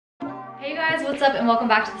Hey guys, what's up and welcome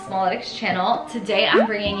back to the Smalletics channel. Today I'm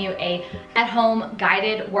bringing you a at-home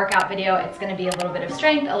guided workout video. It's going to be a little bit of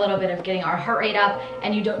strength, a little bit of getting our heart rate up,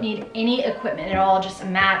 and you don't need any equipment at all, just a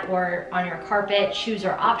mat or on your carpet. Shoes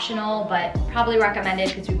are optional, but probably recommended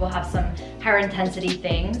because we will have some higher intensity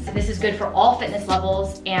things. This is good for all fitness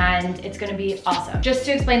levels and it's going to be awesome. Just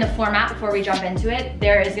to explain the format before we jump into it,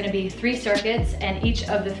 there is going to be 3 circuits and each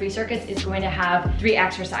of the 3 circuits is going to have 3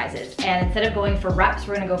 exercises. And instead of going for reps,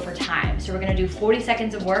 we're going to go for time. So we're going to do 40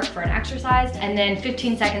 seconds of work for an exercise and then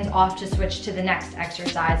 15 seconds off to switch to the next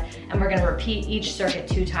exercise. And we're going to repeat each circuit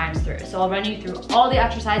 2 times through. So I'll run you through all the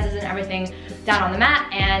exercises and everything down on the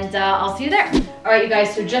mat and I'll see you there. All right, you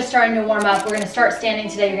guys, so just starting to warm up. We're going to start standing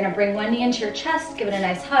today. You're going to bring one knee into your chest, give it a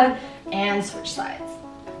nice hug, and switch sides.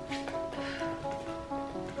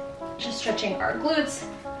 Just stretching our glutes,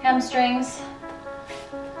 hamstrings.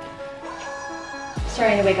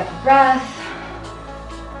 Starting to wake up the breath.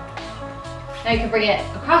 Now you can bring it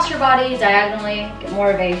across your body, diagonally, get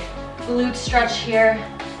more of a glute stretch here.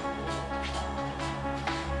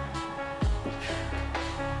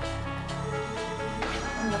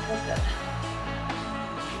 And that feels good.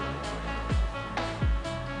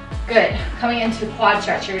 Good. Coming into quad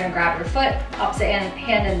stretch, you're gonna grab your foot, opposite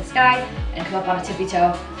hand in the sky, and come up on a tippy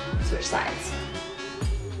toe, switch sides.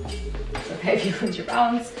 It's okay if you lose your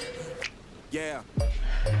balance. Yeah.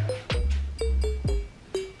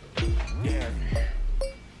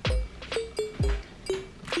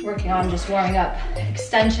 Working on just warming up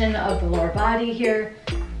extension of the lower body here.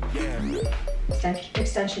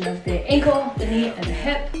 Extension of the ankle, the knee, and the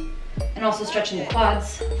hip. And also stretching the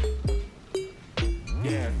quads.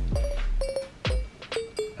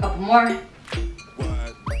 Couple more.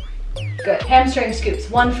 Good. Hamstring scoops.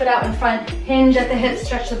 1 foot out in front, hinge at the hips,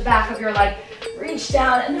 stretch the back of your leg, reach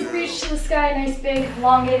down and then reach to the sky, nice big,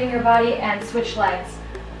 elongating your body, and switch legs.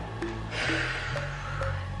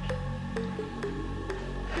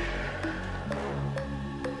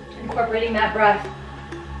 Incorporating that breath.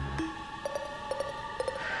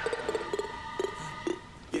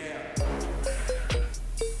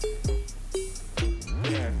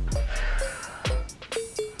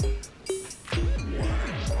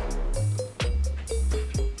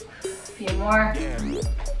 More.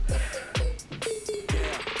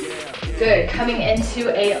 Good. Coming into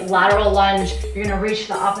a lateral lunge, you're going to reach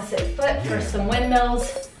the opposite foot for some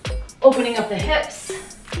windmills, opening up the hips,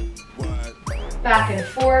 back and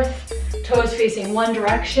forth, toes facing one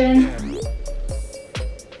direction.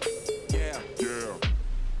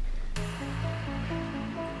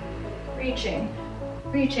 Reaching,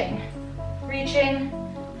 reaching, reaching.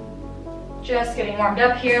 Just getting warmed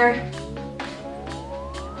up here.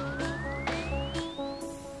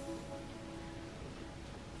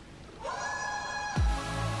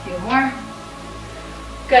 More.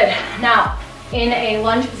 Good. Now, in a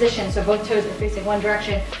lunge position, so both toes are facing one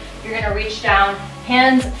direction, you're going to reach down,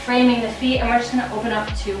 hands framing the feet, and we're just going to open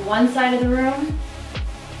up to one side of the room.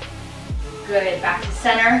 Good. Back to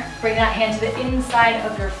center. Bring that hand to the inside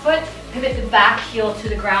of your foot. Pivot the back heel to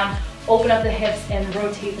the ground. Open up the hips and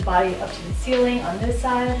rotate the body up to the ceiling on this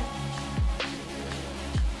side.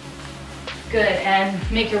 Good. And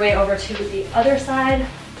make your way over to the other side.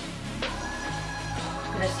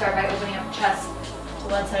 I'm going to start by opening up the chest to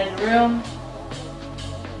one side of the room.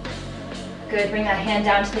 Good, bring that hand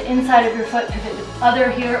down to the inside of your foot, pivot the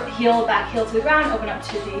other heel, back heel to the ground, open up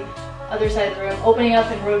to the other side of the room, opening up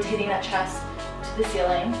and rotating that chest to the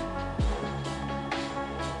ceiling.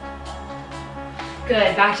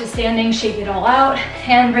 Good, back to standing, shake it all out,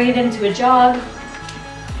 hand bring it into a jog.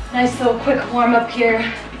 Nice little quick warm up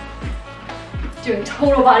here. Doing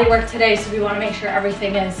total body work today, so we want to make sure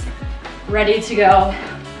everything is ready to go.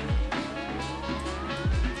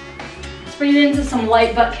 Let's breathe into some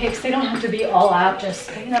light butt kicks. They don't have to be all out, just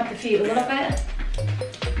picking up the feet a little bit.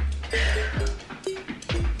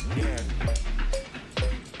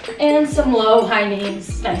 And some low high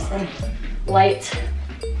knees, nice and light.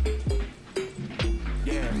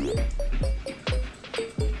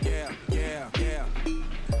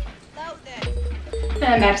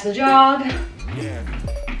 And back to the jog.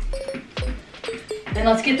 And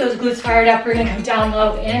let's get those glutes fired up. We're gonna come down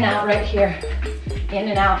low, in and out right here. In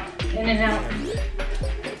and out, in and out.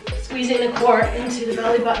 Squeezing the core into the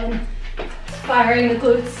belly button. Firing the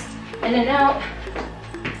glutes, in and out.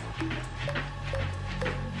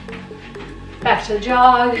 Back to the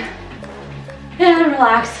jog. And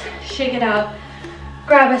relax, shake it out.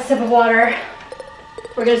 Grab a sip of water.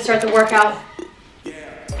 We're gonna start the workout.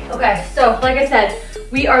 Okay, so like I said,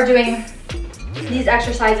 we are doing these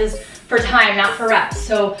exercises for time, not for reps.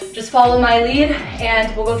 So just follow my lead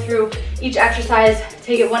and we'll go through each exercise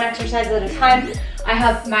take it one exercise at a time. I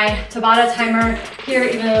have my Tabata timer here,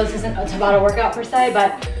 even though this isn't a Tabata workout per se,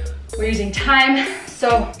 but we're using time.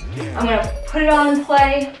 So I'm gonna put it on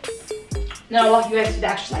play. Then I'll walk you guys through the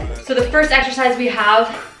exercises. So the first exercise we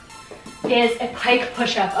have is a pike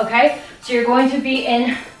push-up, okay? So you're going to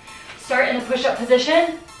be start in the push-up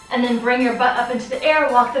position, and then bring your butt up into the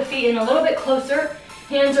air, walk the feet in a little bit closer.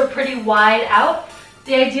 Hands are pretty wide out.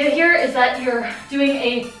 The idea here is that you're doing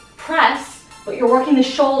a press, but you're working the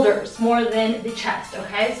shoulders more than the chest,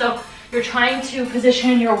 okay? So you're trying to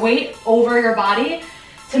position your weight over your body.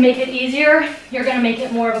 To make it easier, you're gonna make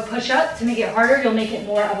it more of a push-up. To make it harder, you'll make it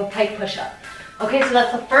more of a pike push-up. Okay, so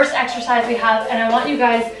that's the first exercise we have, and I want you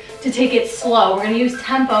guys to take it slow. We're gonna use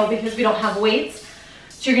tempo because we don't have weights.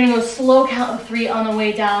 So you're gonna go slow count of 3 on the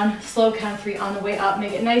way down, slow count of 3 on the way up.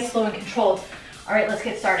 Make it nice, slow, and controlled. All right, let's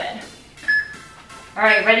get started. All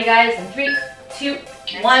right, ready guys? In 3, 2,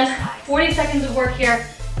 1. 40 seconds of work here.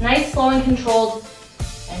 Nice, slow, and controlled.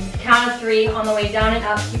 And count of 3 on the way down and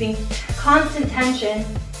up, keeping constant tension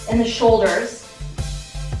in the shoulders.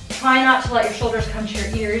 Try not to let your shoulders come to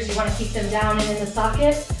your ears. You want to keep them down and in the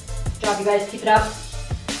socket. Good job, you guys. Keep it up.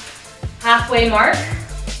 Halfway mark.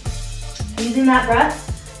 Using that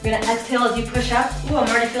breath, you're going to exhale as you push up. Ooh, I'm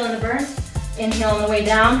already feeling the burn. Inhale on the way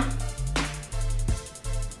down.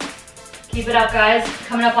 Keep it up, guys.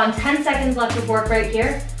 Coming up on 10 seconds left of work right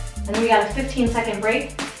here. And then we got a 15-second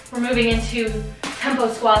break. We're moving into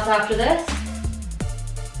tempo squats after this.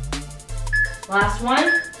 Last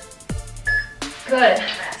one. Good.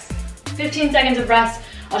 15 seconds of rest.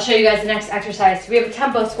 I'll show you guys the next exercise. We have a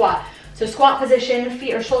tempo squat. So squat position,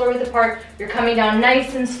 feet are shoulder width apart. You're coming down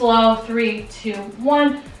nice and slow. 3, 2,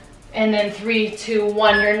 1. And then 3, 2,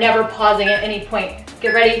 1. You're never pausing at any point.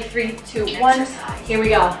 Get ready. 3, 2, 1. Here we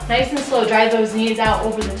go. Nice and slow. Drive those knees out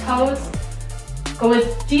over the toes. Go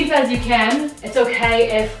as deep as you can. It's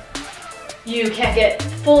okay if you can't get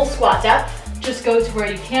full squat depth. Just go to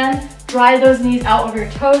where you can. Drive those knees out over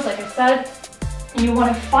your toes, like I said. And you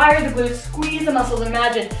want to fire the glutes, squeeze the muscles.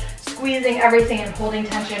 Imagine squeezing everything and holding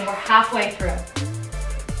tension. We're halfway through.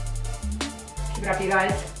 Keep it up, you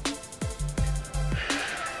guys.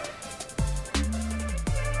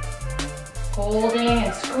 Holding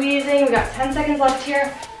and squeezing. We got 10 seconds left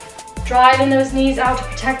here. Driving those knees out to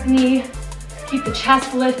protect the knee. Keep the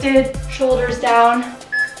chest lifted, shoulders down.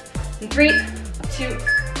 In 3, 2,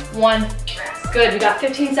 1. Good, we got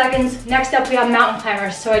 15 seconds. Next up, we have mountain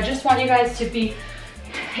climbers. So I just want you guys to be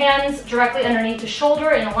hands directly underneath the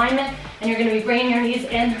shoulder in alignment, and you're gonna be bringing your knees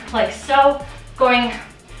in like so, going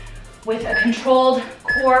with a controlled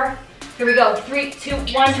core. Here we go, 3, 2,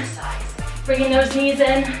 1. Bringing those knees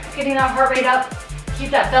in, getting that heart rate up.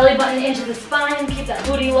 Keep that belly button into the spine, keep that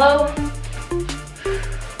booty low.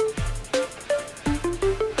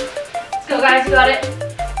 Let's go, guys, you got it.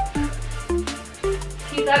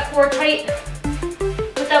 Keep that core tight.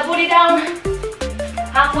 Put that booty down.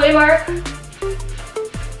 Halfway mark.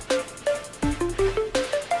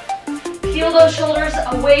 Peel those shoulders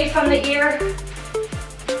away from the ear.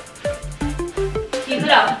 Keep it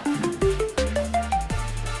up.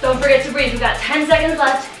 Don't forget to breathe. We've got 10 seconds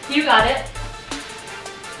left. You got it.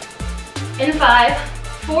 In 5,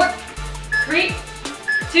 4, 3,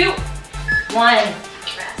 2, 1.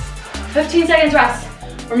 15 seconds rest.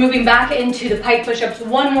 We're moving back into the pike push-ups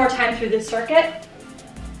one more time through this circuit.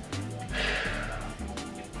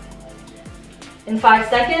 In 5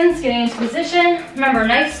 seconds, getting into position. Remember,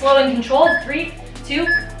 nice, slow, and controlled. 3, 2,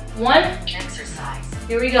 1. Exercise.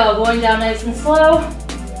 Here we go, going down nice and slow.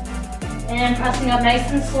 And pressing up nice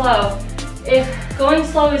and slow. If going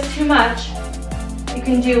slow is too much, you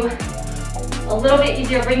can do a little bit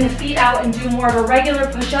easier. Bring the feet out and do more of a regular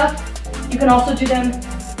push-up. You can also do them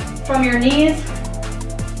from your knees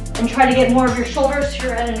and try to get more of your shoulders so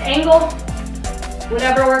you're at an angle.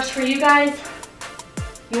 Whatever works for you guys.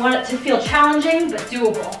 You want it to feel challenging, but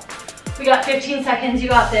doable. We got 15 seconds, you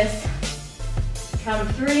got this. Count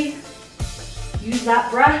of 3. Use that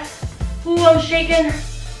breath. Ooh, I'm shaking.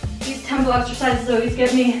 These tempo exercises always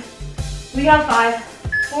get me. We got 5,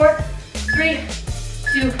 4, 3,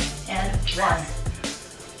 2, and 1.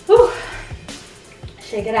 Whew.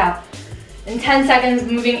 Shake it out. In 10 seconds,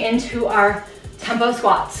 moving into our tempo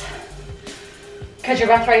squats. Catch your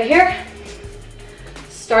breath right here.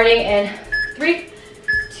 Starting in 3,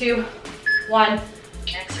 2, 1.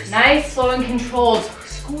 Exercise. Nice, slow, and controlled.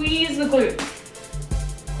 Squeeze the glutes.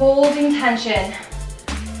 Holding tension.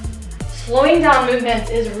 Slowing down movements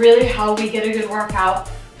is really how we get a good workout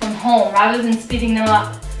from home rather than speeding them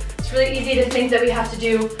up. It's really easy to think that we have to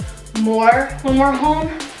do more when we're home,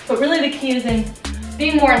 but really the key is in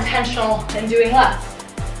being more intentional and doing less.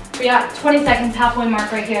 We got 20 seconds, halfway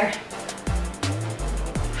mark right here.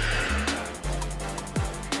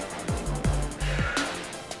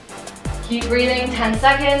 Keep breathing, 10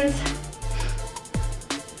 seconds.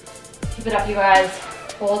 Keep it up, you guys.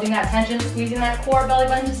 Holding that tension, squeezing that core, belly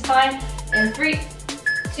button to spine. In 3,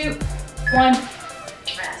 2, 1.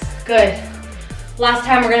 Rest. Good. Last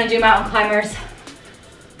time we're gonna do mountain climbers.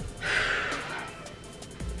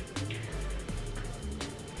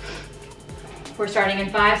 We're starting in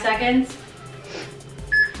 5 seconds.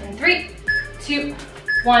 In 3, 2,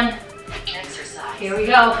 1. Exercise. Here we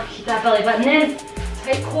go. Keep that belly button in.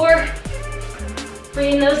 Tight core.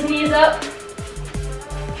 Bringing those knees up.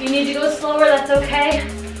 If you need to go slower, that's okay.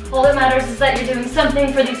 All that matters is that you're doing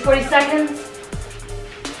something for these 40 seconds.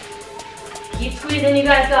 Keep squeezing, you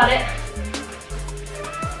guys got it.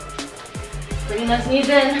 Bringing those knees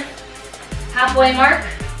in. Halfway mark.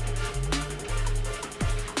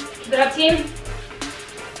 Keep it up, team.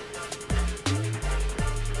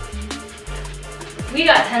 We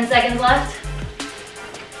got 10 seconds left.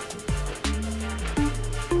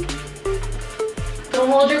 Don't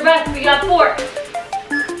hold your breath. We got 4,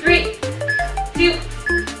 3, 2,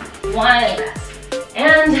 1.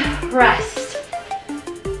 And rest.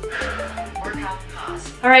 Workout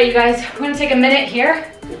pause. All right, you guys, we're gonna take a minute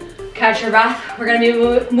here. Catch your breath. We're gonna be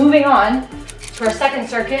moving on to our second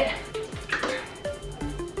circuit.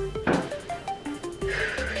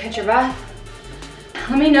 Catch your breath.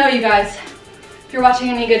 Let me know, you guys, if you're watching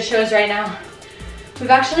any good shows right now. We've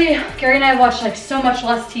actually, Gary and I have watched like so much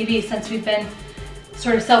less TV since we've been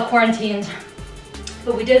sort of self-quarantined.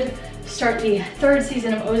 But we did start the 3rd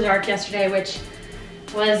season of Ozark yesterday, which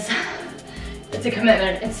was, it's a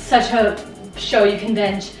commitment. It's such a show you can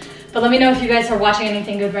binge. But let me know if you guys are watching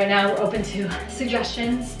anything good right now. We're open to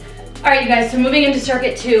suggestions. All right, you guys, so moving into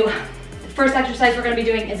circuit 2. The first exercise we're gonna be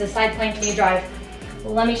doing is a side plank knee drive.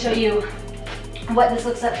 Let me show you what this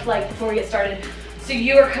looks like before we get started. So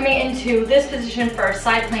you are coming into this position first,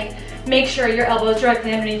 side plank. Make sure your elbow is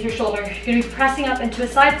directly underneath your shoulder. You're gonna be pressing up into a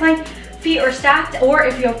side plank. Feet are stacked, or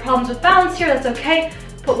if you have problems with balance here, that's okay.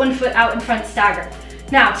 Put one foot out in front, stagger.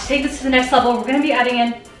 Now, to take this to the next level, we're gonna be adding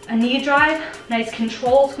in a knee drive, nice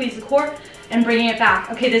control, squeeze the core, and bringing it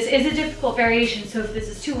back. Okay, this is a difficult variation, so if this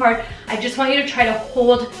is too hard, I just want you to try to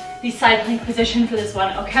hold the side plank position for this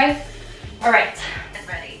one, okay? All right,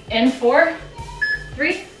 ready. In 4,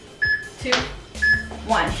 3, 2,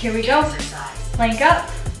 1. Here we go. Plank up,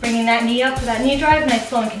 bringing that knee up for that knee drive, nice,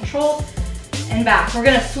 slow, and controlled, and back. We're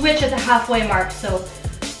gonna switch at the halfway mark, so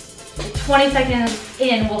 20 seconds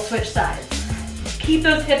in, we'll switch sides. Keep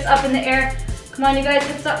those hips up in the air. Come on, you guys,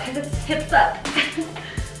 hips up, hips up.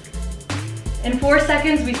 In 4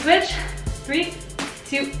 seconds, we switch. 3,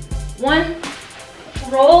 2, 1.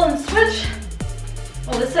 Roll and switch.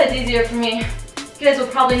 Oh, this side's easier for me. You guys will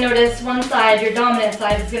probably notice one side, your dominant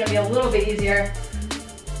side, is gonna be a little bit easier.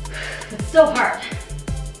 It's still hard.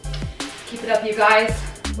 Keep it up, you guys.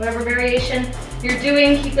 Whatever variation you're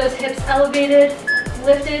doing, keep those hips elevated,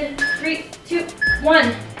 lifted. 3, 2,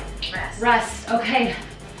 1. Rest. Okay.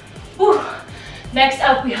 Whew. Next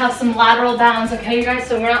up, we have some lateral bounds, okay, you guys?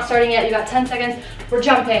 So we're not starting yet. You got 10 seconds. We're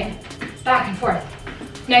jumping back and forth.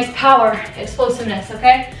 Nice power, explosiveness,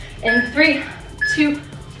 okay? In 3, 2,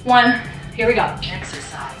 1. Here we go.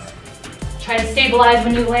 Exercise. Try to stabilize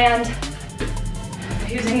when you land,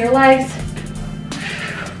 using your legs.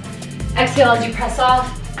 Exhale as you press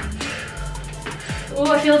off.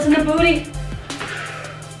 Ooh, I feel it's in the booty.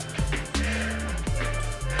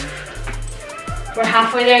 We're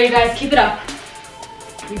halfway there, you guys. Keep it up.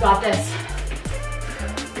 You got this.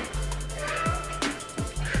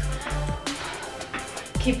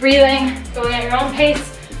 Keep breathing, going at your own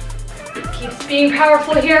pace. Keep being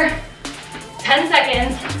powerful here. 10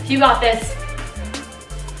 seconds. You got this.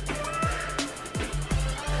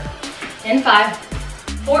 In 5,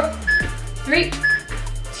 4, 3,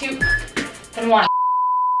 2, and 1.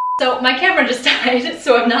 So my camera just died,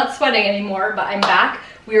 so I'm not sweating anymore, but I'm back.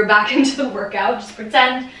 We are back into the workout. Just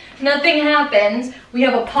pretend nothing happened. We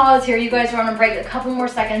have a pause here. You guys are on a break, a couple more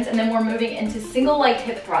seconds, and then we're moving into single leg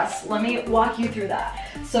hip thrusts. Let me walk you through that.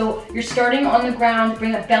 So you're starting on the ground,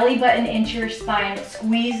 bring the belly button into your spine,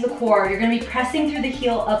 squeeze the core. You're gonna be pressing through the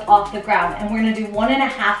heel up off the ground, and we're gonna do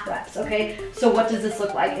 1.5 reps, okay? So what does this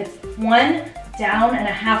look like? It's 1 down and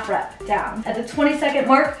a half rep down. At the 20-second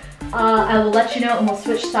mark, I will let you know and we'll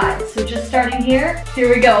switch sides. So just starting here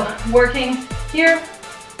we go. Working here,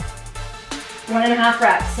 1.5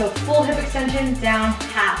 reps. So full hip extension, down,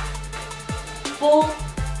 half. Full,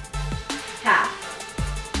 half.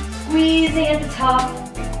 Squeezing at the top,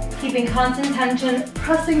 keeping constant tension,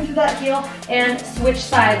 pressing through that heel, and switch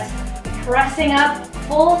sides. Pressing up,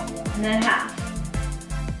 full, and then half.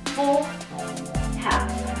 Full,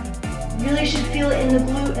 half. Really should feel it in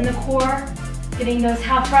the glute and the core. Getting those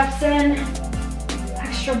half reps in.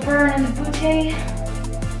 Extra burn in the booty.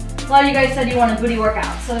 A lot of you guys said you want a booty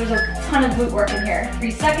workout, so there's a ton of glute work in here.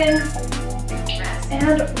 3 seconds,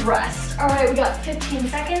 and rest. All right, we got 15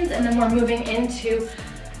 seconds, and then we're moving into,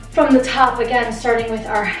 from the top again, starting with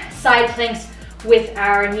our side planks with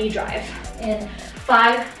our knee drive. In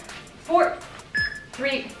 5, 4,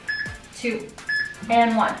 3, 2,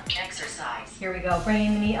 and 1. Exercise. Here we go,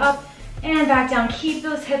 bringing the knee up and back down. Keep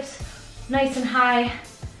those hips nice and high.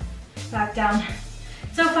 Back down.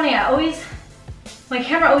 It's so funny, my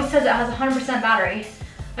camera always says it has 100% battery.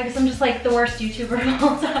 I guess I'm just like the worst YouTuber of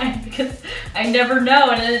all time because I never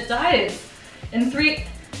know and it dies. In 3,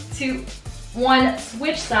 2, 1,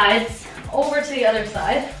 switch sides over to the other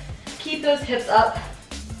side. Keep those hips up,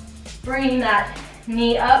 bringing that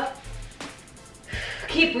knee up.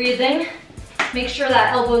 Keep breathing. Make sure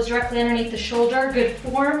that elbow is directly underneath the shoulder. Good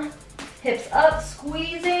form. Hips up,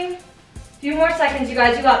 squeezing. A few more seconds, you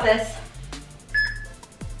guys, you got this.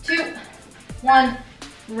 2, 1,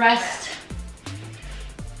 rest.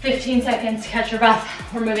 15 seconds, catch your breath.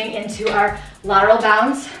 We're moving into our lateral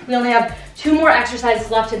bounds. We only have 2 more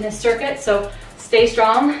exercises left in this circuit, so stay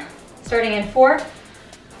strong. Starting in 4,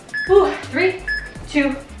 3, 2,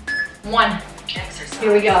 1. Exercise.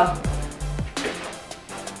 Here we go.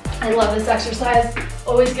 I love this exercise.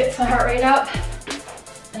 Always gets the heart rate up,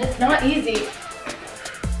 and it's not easy.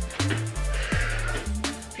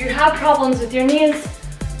 If you have problems with your knees,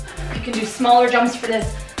 you can do smaller jumps for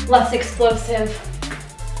this, less explosive.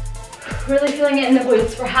 Really feeling it in the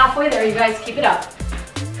glutes. We're halfway there, you guys. Keep it up.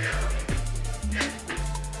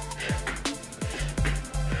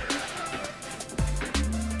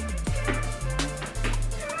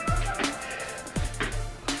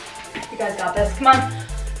 You guys got this. Come on.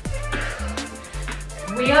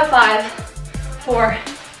 We got 5, 4,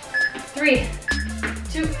 3,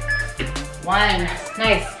 2, 1.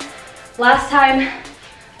 Nice. Last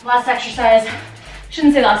exercise.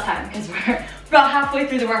 Shouldn't say last time because we're about halfway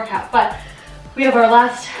through the workout, but we have our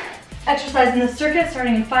last exercise in the circuit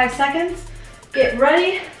starting in 5 seconds. Get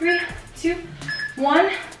ready. 3, 2,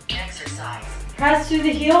 1. Exercise. Press through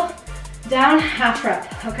the heel, down, half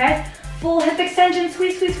rep, okay? Full hip extension,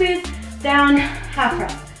 squeeze, squeeze, squeeze, down, half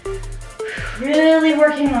rep. Really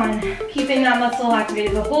working on keeping that muscle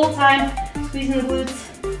activated the whole time, squeezing the glutes.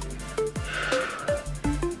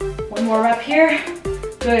 1 more rep here.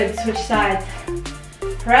 Good, switch sides.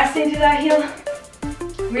 Pressing through that heel.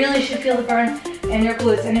 Really should feel the burn in your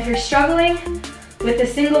glutes. And if you're struggling with a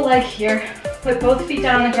single leg here, put both feet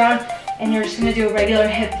down on the ground and you're just gonna do a regular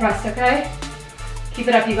hip thrust, okay? Keep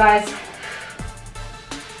it up, you guys.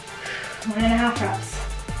 1.5 reps.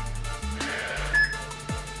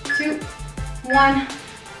 2, 1,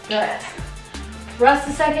 good. Rest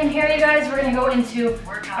a second here, you guys. We're gonna go into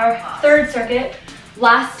our 3rd circuit,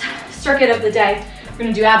 last circuit of the day. We're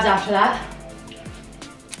gonna do abs after that.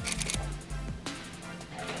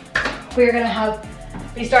 We're gonna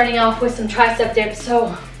be starting off with some tricep dips.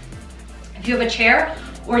 So if you have a chair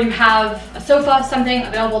or you have a sofa, something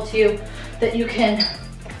available to you that you can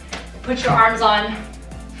put your arms on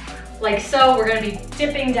like so, we're gonna be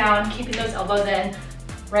dipping down, keeping those elbows in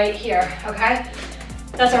right here, okay?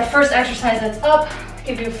 That's our first exercise that's up.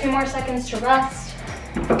 Give you a few more seconds to rest.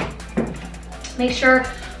 Make sure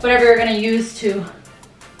whatever you're gonna use to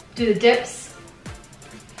do the dips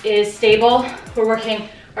is stable. We're working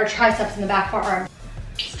our triceps in the back of our arm.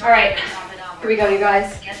 All right, here we go, you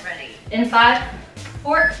guys. Get ready. In 5,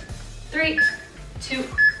 4, 3, 2,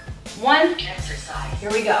 1. Exercise. Here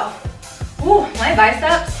we go. Ooh, my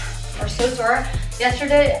biceps are so sore.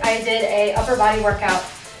 Yesterday, I did a upper body workout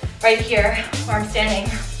right here where I'm standing.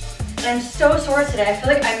 And I'm so sore today. I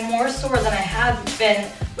feel like I'm more sore than I have been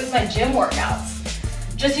with my gym workouts.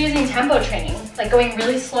 Just using tempo training, like going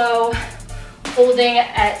really slow, holding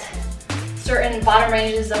at certain bottom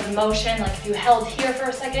ranges of motion. Like if you held here for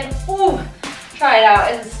a second, ooh, try it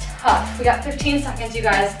out. It's tough. We got 15 seconds, you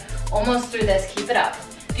guys. Almost through this. Keep it up.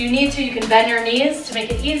 If you need to, you can bend your knees to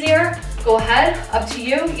make it easier. Go ahead. Up to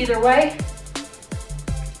you. Either way.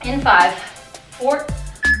 In 5, 4,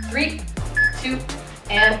 3, 2,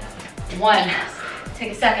 and 1.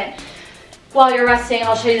 Take a second. While you're resting,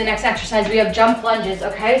 I'll show you the next exercise. We have jump lunges,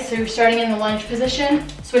 okay? So you're starting in the lunge position,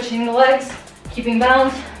 switching the legs, keeping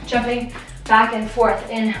balance, jumping back and forth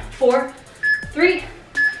in 4, 3,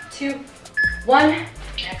 2, 1.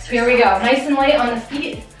 Here we go. Nice and light on the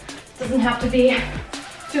feet. Doesn't have to be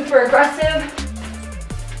super aggressive.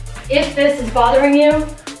 If this is bothering you,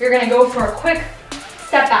 you're gonna go for a quick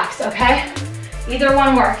step backs, okay? Either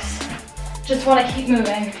one works. Just want to keep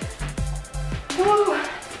moving. Woo.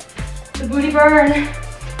 The booty burn.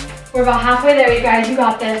 We're about halfway there, you guys. You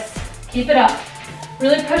got this. Keep it up.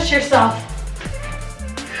 Really push yourself.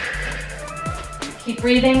 Keep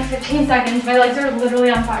breathing. 15 seconds. My legs are literally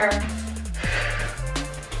on fire.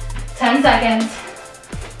 10 seconds.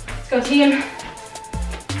 Let's go, team.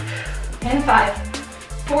 And 5,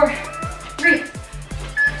 4, 3,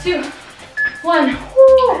 2, 1. Woo.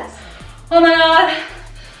 Oh my God.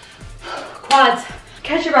 Quads.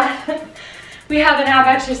 Catch your breath. We have an ab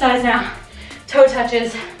exercise now. Toe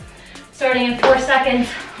touches. Starting in 4 seconds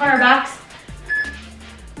on our backs.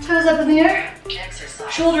 Toes up in the air.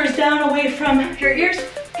 Exercise. Shoulders down away from your ears.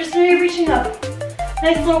 Just know you're reaching up.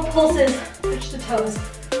 Nice little pulses. Touch the toes.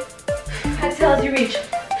 Exhale as you reach.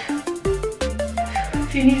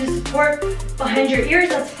 If you need to support behind your ears,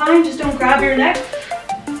 that's fine. Just don't grab your neck.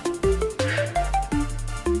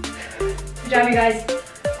 Good job, you guys.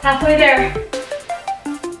 Halfway there.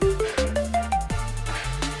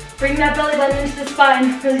 Bring that belly button into the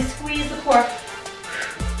spine. Really squeeze the core.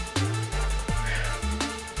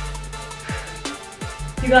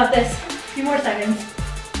 You got this. A few more seconds.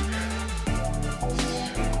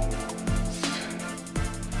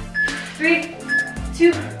 3,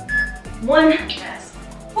 2, 1. Yes.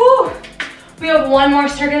 Woo! We have one more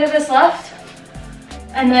circuit of this left.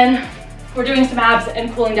 And then we're doing some abs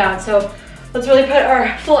and cooling down. So let's really put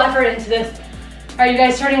our full effort into this. All right, you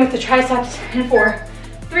guys, starting with the triceps in 4,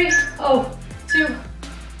 3, 2. Do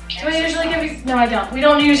I usually give you? No, I don't. We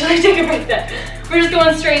don't usually take a break then. We're just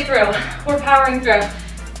going straight through. We're powering through.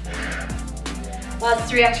 Last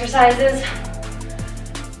 3 exercises.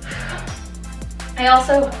 I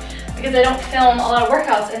also, because I don't film a lot of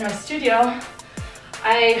workouts in my studio,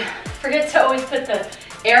 I forget to always put the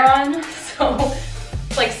air on, so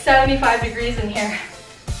it's like 75 degrees in here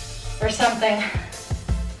or something.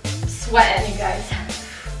 Sweating, you guys.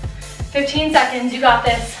 15 seconds, you got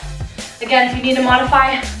this. Again, if you need to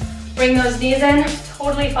modify, bring those knees in,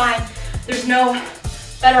 totally fine. There's no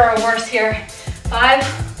better or worse here. 5,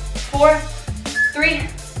 4, 3,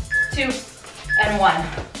 2, and 1.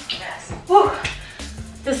 Yes. Whew.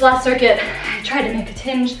 This last circuit, I tried to make a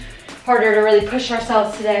tinge harder to really push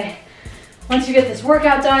ourselves today. Once you get this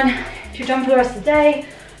workout done, if you're done for the rest of the day,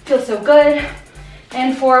 feels so good.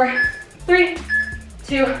 And 4, 3,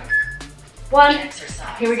 2, 1.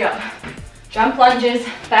 Exercise. Here we go. Jump lunges,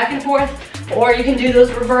 back and forth, or you can do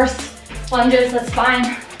those reverse lunges, that's fine.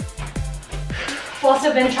 I've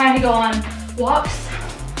also been trying to go on walks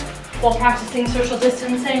while practicing social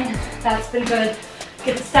distancing. That's been good.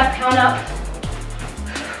 Get the step count up.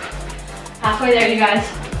 Halfway there, you guys.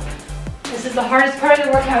 This is the hardest part of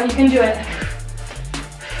the workout. You can do it.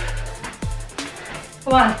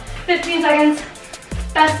 Come on, 15 seconds.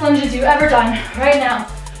 Best lunges you've ever done right now.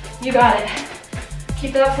 You got it.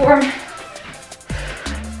 Keep that form.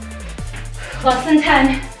 Less than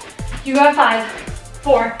 10. You got 5,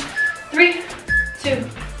 4, 3, 2,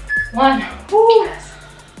 1. Woo.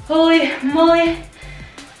 Holy moly.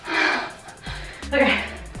 Okay.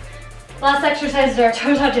 Last exercise is our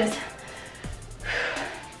toe touches.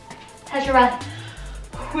 Catch your breath.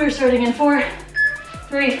 We're starting in 4,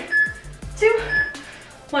 3, 2,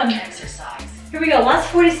 1. Exercise. Here we go. Last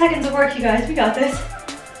 40 seconds of work, you guys. We got this.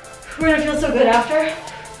 We're gonna feel so good after.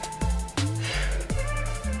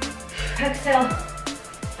 Exhale.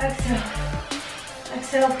 Exhale.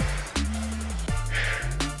 Exhale.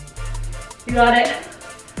 You got it.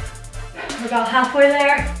 We're about halfway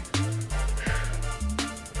there.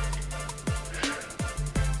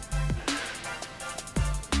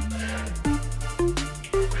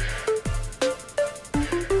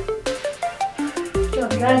 Good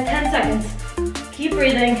job, you guys. 10 seconds. Keep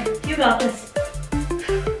breathing. You got this.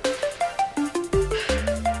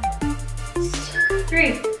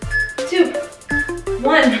 3, 2,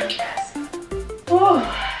 1. Yes. Whew.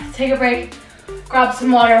 Take a break. Grab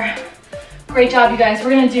some water. Great job, you guys. We're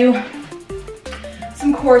gonna do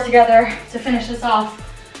some core together to finish this off.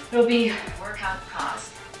 It'll be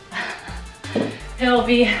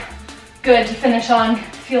good to finish on.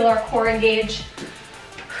 Feel our core engage.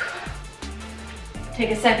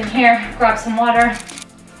 Take a second here. Grab some water.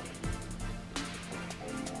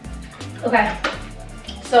 Okay.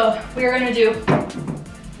 So we're gonna do,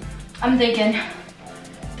 I'm thinking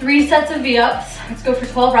 3 sets of V-ups. Let's go for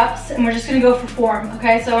 12 reps, and we're just gonna go for form,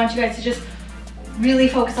 okay? So I want you guys to just really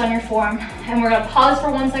focus on your form, and we're gonna pause for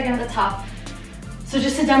 1 second at the top. So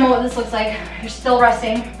just to demo what this looks like, you're still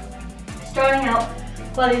resting, starting out,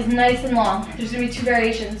 body's nice and long. There's gonna be 2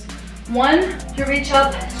 variations. 1, you reach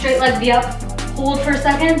up, straight leg V-up, hold for a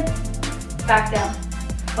second, back down.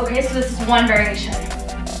 Okay, so this is one variation.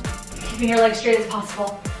 Keeping your legs straight as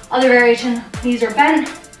possible. Other variation, knees are bent,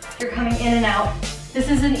 you're coming in and out. This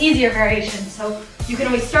is an easier variation, so you can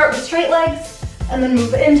always start with straight legs and then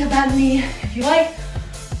move into bent knee if you like,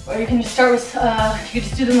 or you can just start with, you can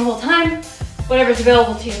just do them the whole time, whatever's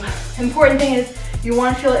available to you. The important thing is you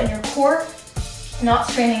want to feel it in your core, not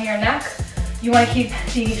straining your neck. You want to keep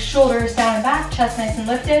the shoulders down and back, chest nice and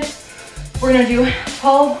lifted. We're gonna do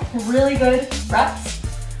 12 really good reps.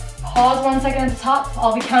 Pause 1 second at the top.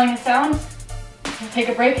 I'll be counting us down. We'll take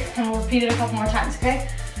a break and we'll repeat it a couple more times, okay?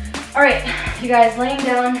 All right, you guys laying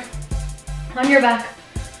down on your back.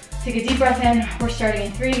 Take a deep breath in. We're starting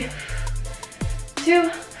in 3, 2,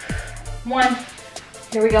 1.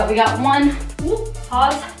 Here we go. We got 1, whoop,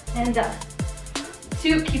 pause, and done.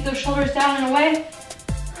 2, keep those shoulders down and away.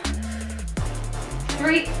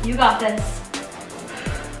 3, you got this.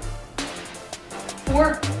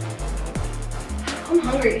 4, I'm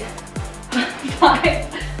hungry.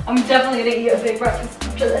 5, I'm definitely gonna eat a big breakfast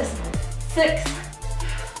after this. 6,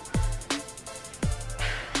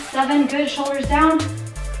 7, good, shoulders down.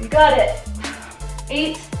 You got it.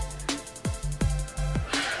 8,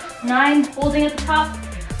 9, holding at the top.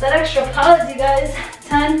 That extra pause, you guys.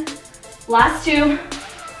 10, last 2.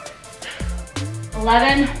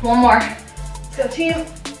 11, one more. Let's go, team.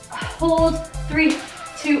 Hold, 3,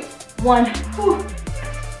 2, 1. Whew.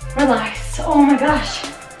 Relax. Oh my gosh.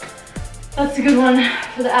 That's a good one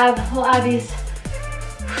for the little abbies.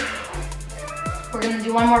 We're gonna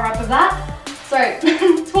do one more rep of that. Sorry,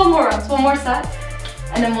 12 more reps, one more set.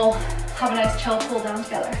 And then we'll have a nice chill cool down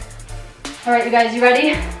together. All right, you guys, you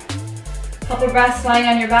ready? Couple breaths lying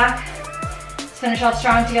on your back. Let's finish off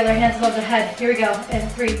strong together, hands above the head. Here we go, in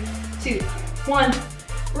 3, 2, 1.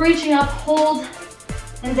 Reaching up, hold,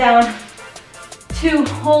 and down. 2,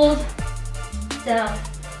 hold, down.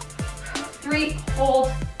 3,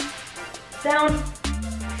 hold, down.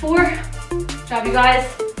 4, good job you guys.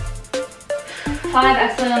 5,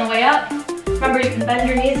 excellent on the way up. Remember, you can bend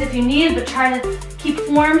your knees if you need, but try to keep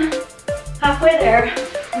form halfway there.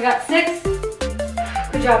 We got 6,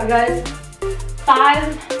 good job you guys.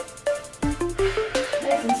 5,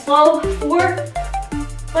 nice and slow. 4,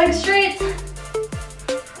 legs straight.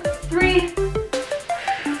 3,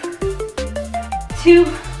 2,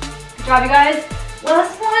 good job you guys.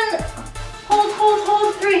 Last one, hold, hold,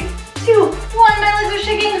 hold. 3, 2, 1, my legs are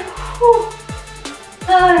shaking. Whew.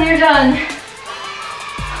 And you're done.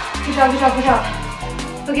 Good job, good job, good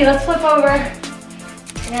job. Okay, let's flip over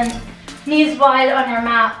and knees wide on your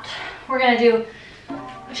mat. We're gonna do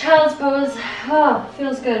a child's pose. Oh,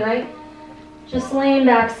 feels good, right? Just laying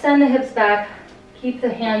back, send the hips back. Keep the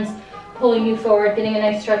hands pulling you forward, getting a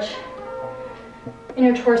nice stretch in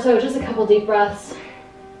your torso. Just a couple deep breaths.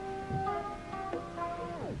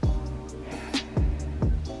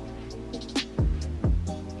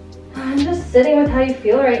 And just sitting with how you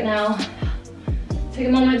feel right now. Take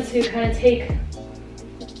a moment to kind of take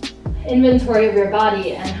inventory of your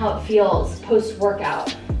body and how it feels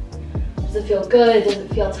post-workout. Does it feel good? Does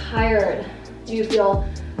it feel tired? Do you feel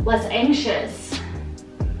less anxious?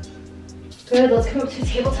 Good, let's come up to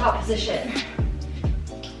tabletop position.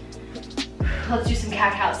 Let's do some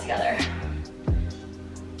cat-cows together.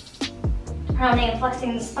 Rounding and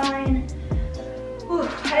flexing the spine. Whew,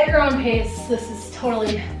 at your own pace. This is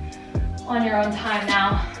totally on your own time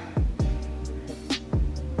now.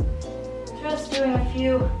 Just doing a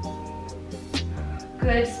few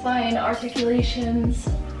good spine articulations.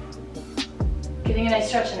 Getting a nice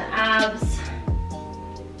stretch in the abs.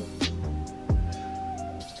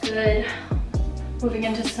 Good. Moving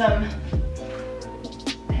into some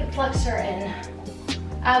hip flexor and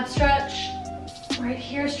ab stretch. Right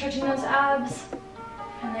here, stretching those abs.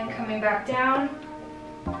 And then coming back down.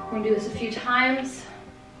 We're gonna do this a few times.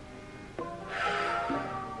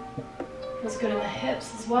 Feels good in the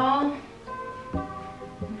hips as well.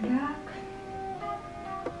 Back.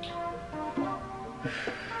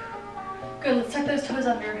 Good, let's tuck those toes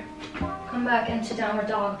under. Come back into downward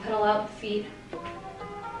dog, pedal out the feet.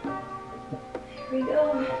 Here we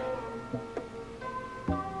go.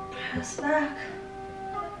 Press back.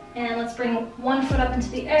 And let's bring one foot up into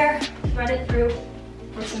the air, thread it through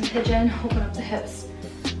for some pigeon, open up the hips.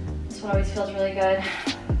 This one always feels really good.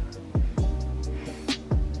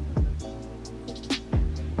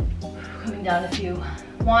 Coming down if you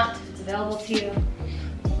want, if it's available to you.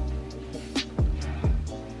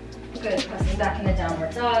 Good, pressing back into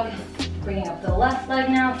downward dog. Bringing up the left leg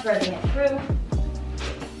now, threading it through.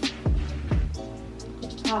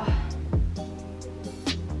 Oh.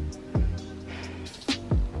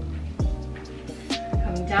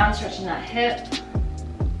 Coming down, stretching that hip.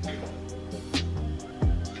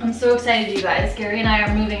 so excited, you guys. Gary and I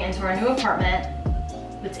are moving into our new apartment.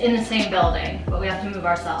 It's in the same building, but we have to move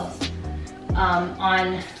ourselves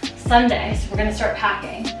on Sunday. So we're gonna start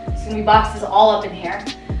packing. It's gonna be boxes all up in here.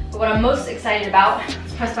 But what I'm most excited about,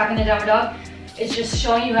 let's press back into downward dog, is just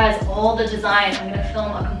showing you guys all the design. I'm gonna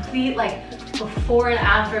film a complete like before and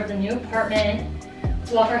after of the new apartment.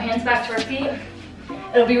 Let's walk our hands back to our feet.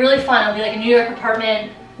 It'll be really fun. It'll be like a New York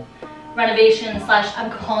apartment renovation slash,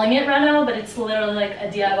 I'm calling it reno, but it's literally like a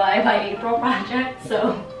DIY by April project.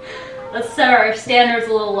 So let's set our standards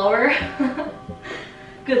a little lower.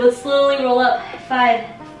 Good, let's slowly roll up. 5,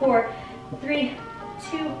 4, 3,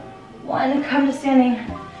 2, 1. Come to standing.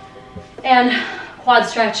 And quad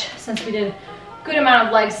stretch since we did a good amount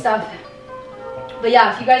of leg stuff. But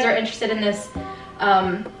yeah, if you guys are interested in this,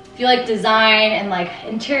 if you like design and like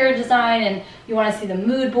interior design and you want to see the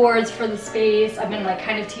mood boards for the space, I've been like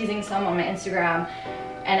kind of teasing some on my Instagram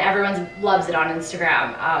and everyone loves it on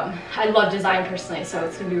Instagram. I love design personally, so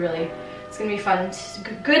it's gonna be fun. It's a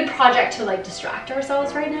good project to like distract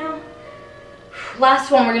ourselves right now.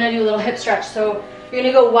 Last one, we're gonna do a little hip stretch. So you're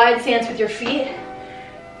gonna go wide stance with your feet.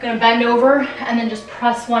 Gonna bend over and then just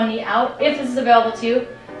press one knee out. If this is available to you,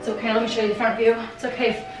 it's okay. Let me show you the front view. It's okay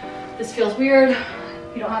if this feels weird.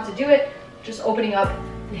 You don't have to do it. Just opening up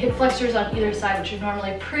the hip flexors on either side, which are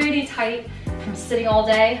normally pretty tight from sitting all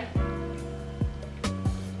day.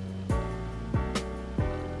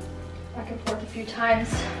 Back and forth a few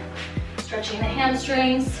times, stretching the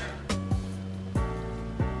hamstrings.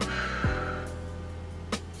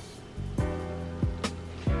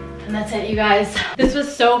 And that's it, you guys. This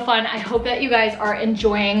was so fun. I hope that you guys are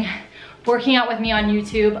enjoying working out with me on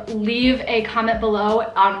YouTube. Leave a comment below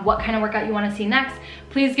on what kind of workout you want to see next.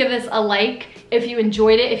 Please give this a like if you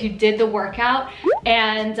enjoyed it, if you did the workout,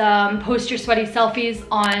 and post your sweaty selfies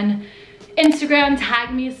on Instagram,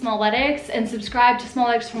 tag me Smalletics, and subscribe to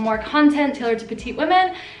Smalletics for more content tailored to petite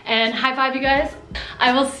women. And high five, you guys.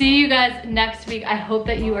 I will see you guys next week. I hope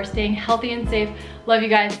that you are staying healthy and safe. Love you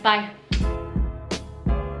guys. Bye.